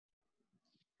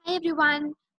Hey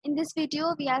everyone, in this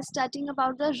video we are studying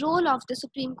about the role of the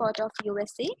Supreme Court of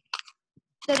USA.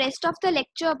 The rest of the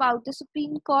lecture about the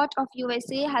Supreme Court of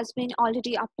USA has been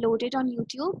already uploaded on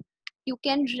YouTube. You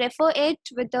can refer it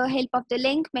with the help of the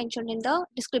link mentioned in the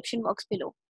description box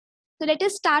below. So let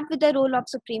us start with the role of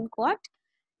Supreme Court.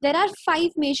 There are 5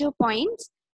 major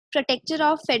points: protector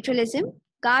of federalism,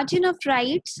 guardian of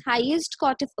rights, highest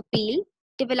court of appeal,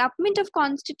 development of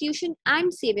constitution,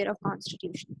 and savior of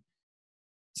constitution.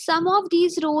 Some of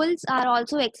these roles are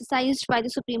also exercised by the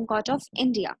Supreme Court of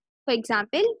India. For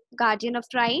example, guardian of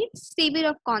rights, savior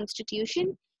of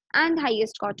constitution, and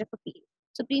highest court of appeal.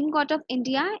 Supreme Court of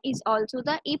India is also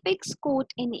the apex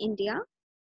court in India.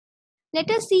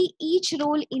 Let us see each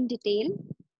role in detail.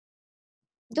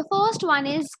 The first one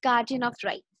is guardian of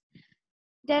rights.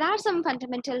 There are some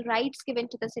fundamental rights given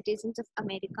to the citizens of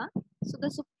America. So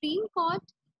the Supreme Court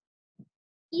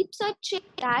keeps a check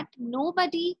that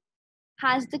nobody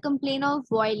has the complaint of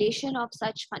violation of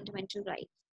such fundamental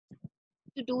rights.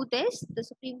 To do this, the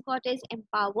Supreme Court is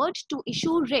empowered to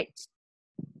issue writs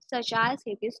such as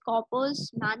habeas corpus,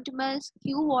 mandamus,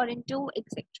 quo warranto,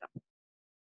 etc.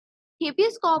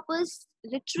 Habeas corpus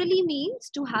literally means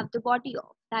to have the body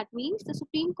of. That means the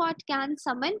Supreme Court can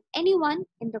summon anyone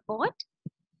in the court.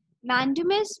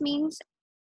 Mandamus means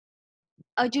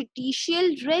a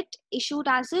judicial writ issued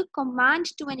as a command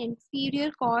to an inferior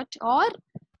court or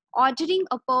ordering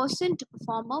a person to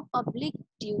perform a public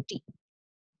duty.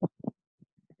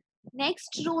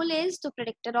 Next role is the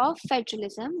protector of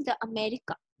federalism.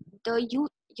 The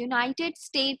United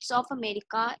States of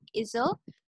America is a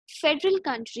federal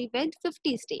country with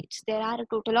 50 states. There are a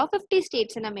total of 50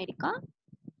 states in America.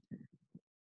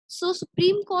 So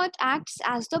Supreme Court acts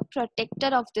as the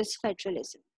protector of this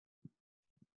federalism.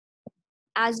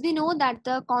 As we know that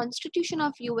the Constitution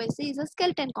of USA is a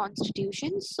skeleton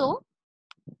constitution, so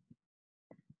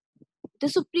the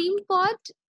Supreme Court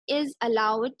is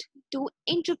allowed to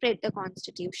interpret the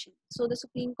Constitution. So the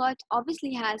Supreme Court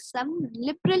obviously has some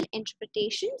liberal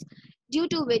interpretations due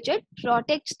to which it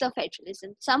protects the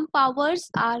federalism. Some powers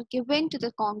are given to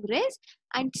the Congress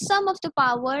and some of the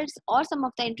powers or some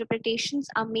of the interpretations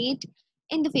are made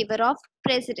in the favor of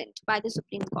President by the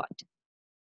Supreme Court.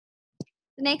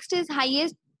 The next is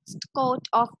highest court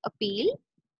of appeal.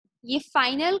 ये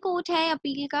final court है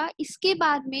appeal का. इसके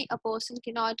बाद में a person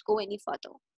cannot go any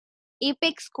further.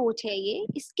 Apex court है ये.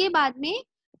 इसके बाद में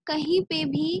कहीं पे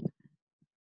भी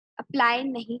अप्लाई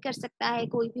नहीं कर सकता है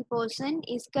कोई भी पर्सन.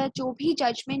 इसका जो भी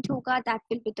जजमेंट होगा that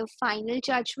will be the final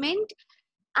judgment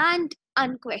and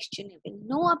unquestionable.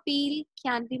 No appeal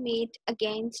can be made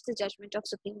against the judgment of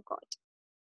Supreme Court.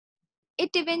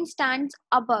 It even stands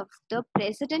above the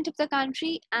president of the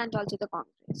country and also the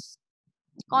Congress.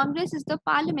 Congress is the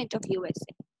Parliament of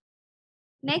USA.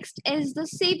 Next is the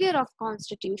savior of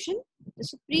Constitution. The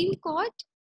Supreme Court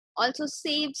also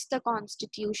saves the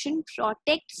Constitution,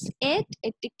 protects it.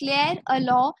 It declares a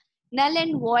law null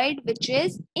and void which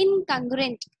is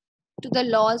incongruent to the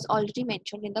laws already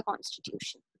mentioned in the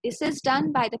Constitution. This is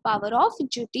done by the power of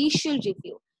judicial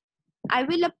review. I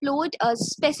will upload a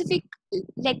specific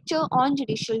lecture on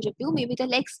judicial review. Maybe the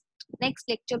next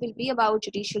lecture will be about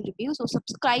judicial review. So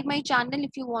subscribe my channel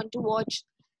if you want to watch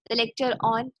the lecture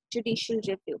on judicial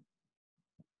review.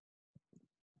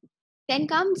 Then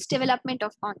comes development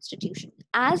of constitution.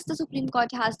 As the Supreme Court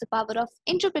has the power of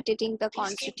interpreting the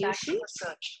constitution,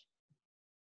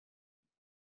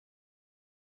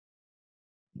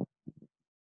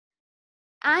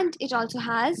 and it also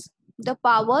has the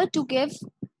power to give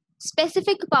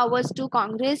specific powers to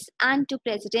Congress and to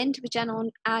President, which are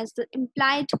known as the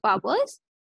implied powers.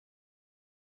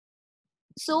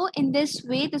 So in this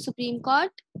way, the Supreme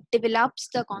Court develops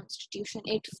the Constitution.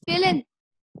 It fills in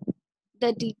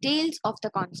the details of the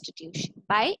Constitution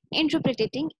by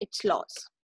interpreting its laws.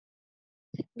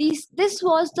 This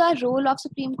was the role of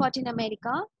Supreme Court in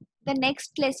America. The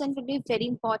next lesson will be very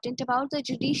important about the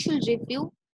judicial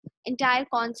review. Entire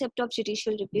concept of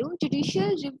judicial review.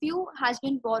 Judicial review has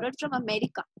been borrowed from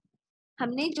America.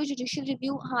 हमने जो judicial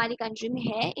review हमारी country में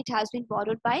है, it has been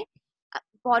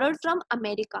borrowed from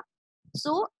America.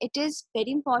 So it is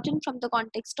very important from the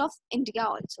context of India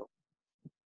also.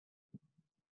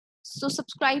 So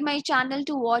subscribe my channel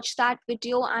to watch that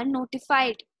video and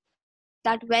notified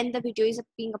that when the video is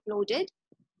being uploaded.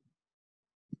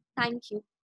 Thank you.